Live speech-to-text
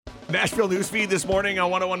Nashville Newsfeed this morning on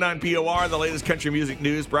 1019 POR. The latest country music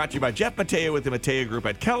news brought to you by Jeff Mateo with the Mateo Group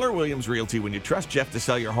at Keller Williams Realty. When you trust Jeff to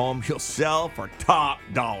sell your home, he'll sell for top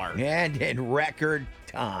dollar. And in record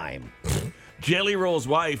time. Jelly Roll's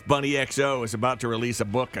wife, Bunny XO, is about to release a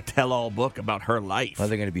book, a tell-all book about her life. Are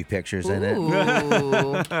there going to be pictures in it?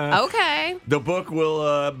 Okay. The book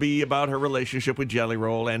will be about her relationship with Jelly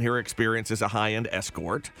Roll and her experience as a high-end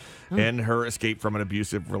escort and her escape from an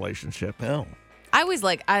abusive relationship. Oh. I always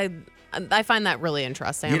I find that really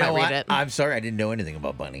interesting. You I know might what? read it. I'm sorry, I didn't know anything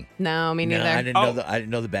about Bunny. No, me neither. No, I didn't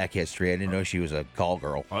know the back history. I didn't know she was a call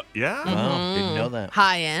girl. Yeah. Wow, didn't know that.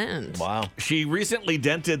 High end. Wow. She recently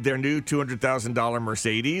dented their new $200,000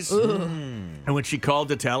 Mercedes. And when she called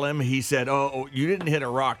to tell him, he said, oh, you didn't hit a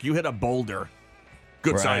rock. You hit a boulder.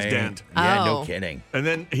 Good-sized Right. dent. Yeah, no Oh. kidding. And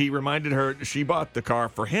then he reminded her she bought the car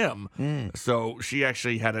for him. So she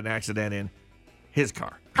actually had an accident in his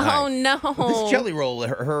car. Oh, no. This Jelly Roll,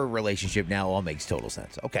 her relationship now all makes total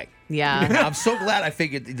sense. Okay. Yeah. I'm so glad I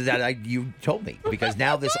figured that you told me, because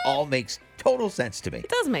now this all makes total sense to me. It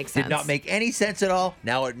does make sense. Did not make any sense at all.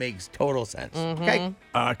 Now it makes total sense. Okay.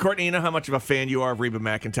 Courtney, you know how much of a fan you are of Reba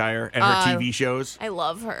McEntire and her TV shows? I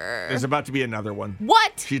love her. There's about to be another one.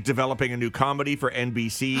 What? She's developing a new comedy for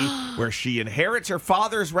NBC where she inherits her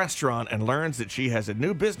father's restaurant and learns that she has a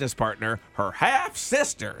new business partner, her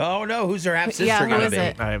half-sister. Oh, no. Who's her half-sister Yeah, who going to is be?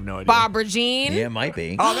 it? I have no idea. Barbara Jean. Yeah, it might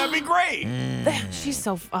be. Oh, that'd be great. She's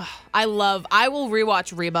so. I will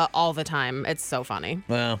rewatch Reba all the time. It's so funny.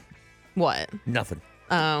 Well, What? nothing.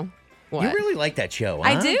 Oh. What? You really like that show, huh?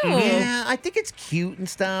 I do. Yeah, I think it's cute and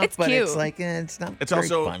stuff, It's but cute. it's like, it's not It's very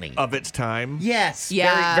also funny. of its time. Yes,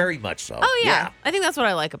 Yeah. very, very much so. Oh, yeah. I think that's what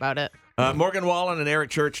I like about it. Morgan Wallen and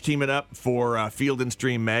Eric Church teaming up for Field and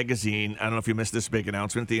Stream magazine. I don't know if you missed this big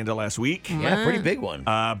announcement at the end of last week. Yeah, pretty big one.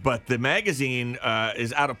 But the magazine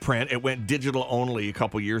is out of print. It went digital only a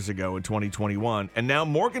couple years ago in 2021. And now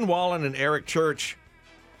Morgan Wallen and Eric Church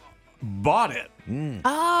bought it.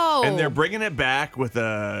 Oh. And they're bringing it back with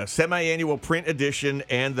a semi-annual print edition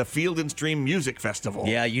and the Field and Stream Music Festival.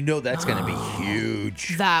 Yeah, you know that's going to be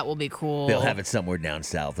huge. That will be cool. They'll have it somewhere down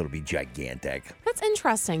south. It'll be gigantic. That's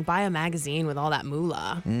interesting. Buy a magazine with all that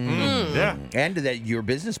moolah. Yeah. And that your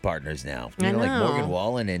business partners now. I Like know. Morgan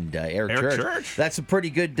Wallen and Eric Eric Church. Church. That's a pretty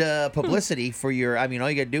good publicity for your, all you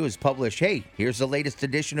got to do is publish, hey, here's the latest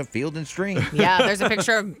edition of Field and Stream. Yeah, there's a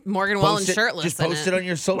picture of Morgan Wallen shirtless. Just post it on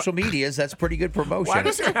your social medias. That's pretty good promotion. Why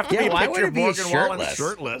does there have to be a why picture would of it be Morgan Wallen shirtless?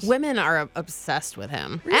 shirtless? Women are obsessed with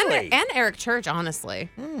him. Really? And Eric Church, honestly.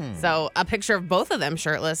 So a picture of both of them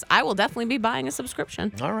shirtless, I will definitely be buying a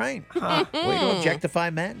subscription. All right. Way to objectify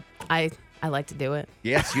men. I like to do it.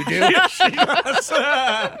 Yes, you do. Yes, she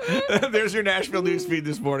does. There's your Nashville Newsfeed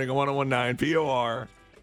this morning on 1019 POR.